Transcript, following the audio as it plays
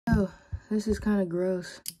This is kind of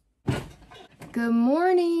gross. Good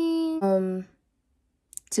morning.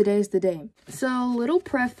 Today's the day. So, little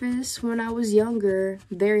preface, when I was younger,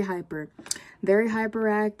 very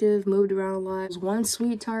hyperactive, moved around a lot. One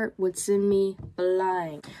sweet tart would send me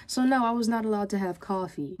flying. So no, I was not allowed to have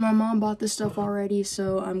coffee. My mom bought this stuff already,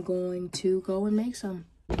 so I'm going to go and make some.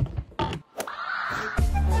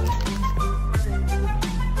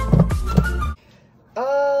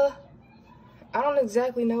 I don't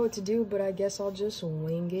exactly know what to do, but I guess I'll just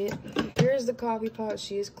wing it. Here's the coffee pot.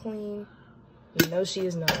 She is clean. No, she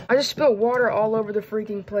is not. I just spilled water all over the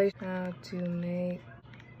freaking place. How to make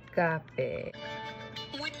coffee.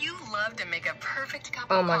 Would you love to make a perfect cup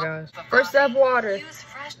Oh of my coffee? gosh. First step, water. Use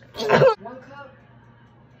fresh 1 cup.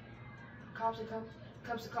 Cups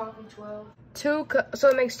of coffee, 12. 2 cups. So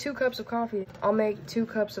it makes 2 cups of coffee. I'll make 2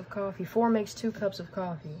 cups of coffee. 4 makes 2 cups of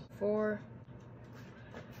coffee. 4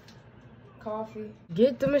 coffee.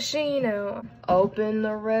 Get the machine out. Open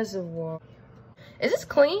the reservoir. Is this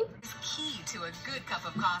clean? is key to a good cup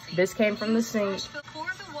of coffee. This came from the sink. Pour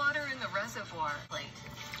the water in the reservoir plate.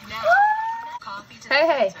 Now, coffee to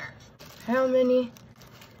Hey. the filter. How many?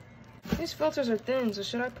 These filters are thin, so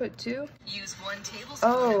should I put 2? Use 1 tablespoon.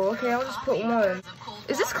 Oh, of okay, I'll just put coffee 1. of cold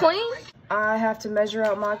Is this water. clean? I have to measure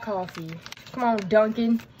out my coffee. Come on,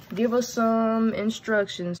 Duncan. Give us some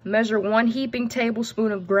instructions. Measure 1 heaping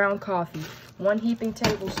tablespoon of ground coffee. 1 heaping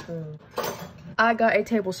tablespoon. I got a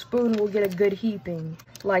tablespoon. We'll get a good heaping,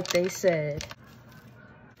 like they said.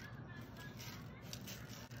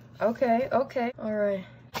 Okay. All right.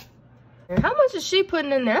 How much is she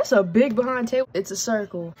putting in there? That's a big behind table. It's a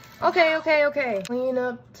circle. Okay. Clean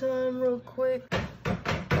up time real quick.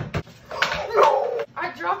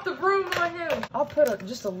 I dropped the broom on him. I'll put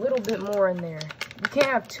just a little bit more in there. You can't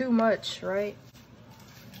have too much, right?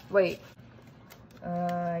 Wait.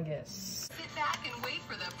 I guess. Sit back and wait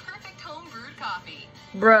for the perfect home brewed coffee.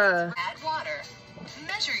 Bruh. Add water.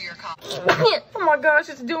 Measure your coffee. Oh my gosh,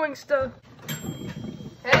 it's doing stuff.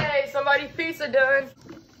 Hey, somebody's pizza done.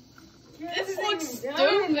 This looks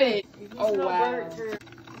stupid. Oh wow.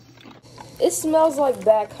 It smells like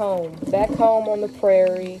back home. Back home on the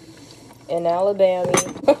prairie in Alabama.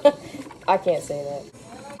 I can't say that.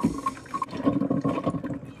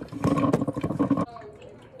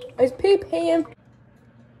 It's peeing.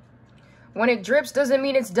 When it drips doesn't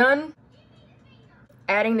mean it's done.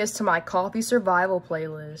 Adding this to my coffee survival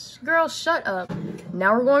playlist. Girl, shut up.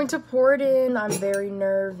 Now we're going to pour it in. I'm very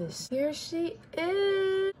nervous. Here she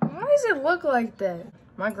is. Why does it look like that?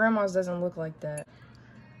 My grandma's doesn't look like that.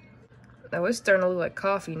 Oh, it's starting to look like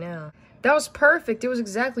coffee now. That was perfect. It was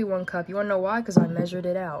exactly 1 cup. You wanna know why? Because I measured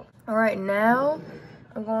it out. All right, now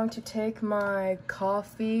I'm going to take my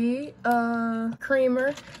coffee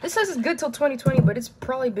creamer. This says it's good till 2020, but it's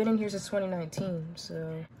probably been in here since 2019.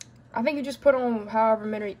 So I think you just put on I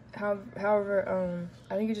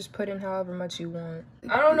think you just put in however much you want.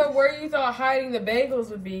 I don't know where you thought hiding the bagels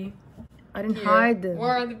would be. I didn't hide them.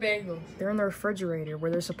 Where are the bagels? They're in the refrigerator where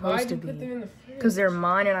they're Why supposed to did you put them be. in the fridge? Because they're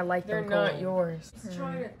mine and I like They're them not cold. yours. It's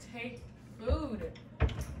trying to take food.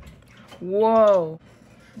 Whoa.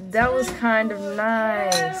 That was kind of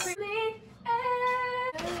nice.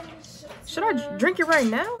 Should I drink it right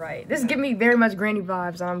now? Right. This give me very much granny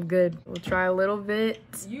vibes. I'm good. We'll try a little bit.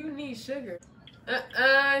 You need sugar.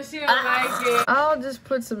 She don't like it. I'll just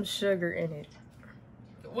put some sugar in it.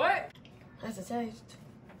 What? That's a taste.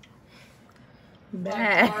 Like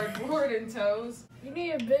Bad. cardboard and toast. You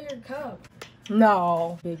need a bigger cup.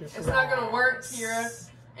 No. Bigger. It's not gonna work, Kira.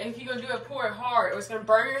 And if you're gonna do it, pour it hard. It's gonna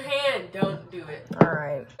burn your hand. Don't do it. All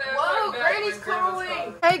right. Whoa, Granny's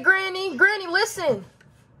calling. Hey, Granny. Granny, listen.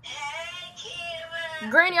 Hey, Kira.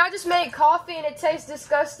 Granny, I just made coffee and it tastes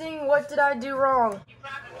disgusting. What did I do wrong? You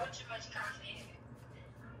probably put too much coffee in.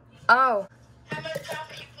 Oh. How much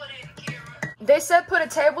coffee you put in, Kira? They said put a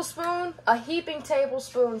tablespoon, a heaping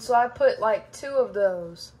tablespoon, so I put like 2 of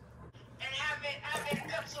those. And how many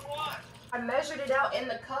cups of water? I measured it out in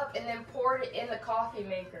the cup and then poured it in the coffee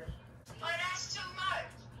maker. Oh, that's too much.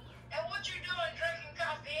 And what you doing drinking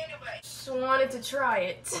coffee anyway? Just wanted to try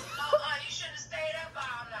it. You should have stayed up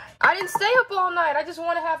all night. I didn't stay up all night. I just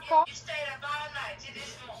want to have coffee. You stayed up all night to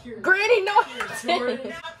this morning. Granny, no, I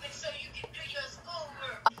didn't. So you can do your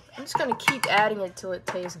schoolwork. I'm just going to keep adding it till it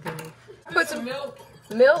tastes good. Put some milk.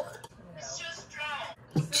 Milk? It's just dry.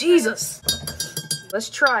 Jesus. Let's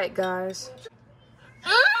try it, guys.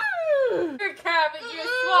 Your cabbage, you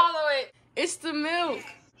swallow it. It's the milk.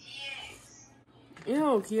 Yes.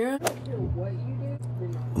 Ew, Kira.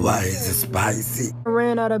 Why is it spicy? I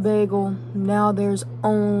ran out of bagel. Now there's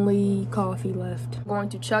only coffee left. I'm going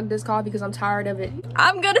to chug this coffee because I'm tired of it.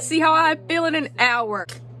 I'm gonna see how I feel in an hour.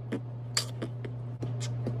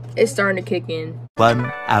 It's starting to kick in.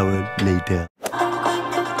 1 hour later.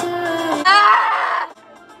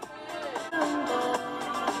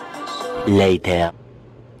 Later.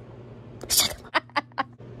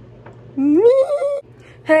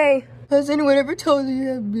 Hey, has anyone ever told you you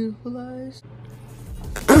have beautiful eyes?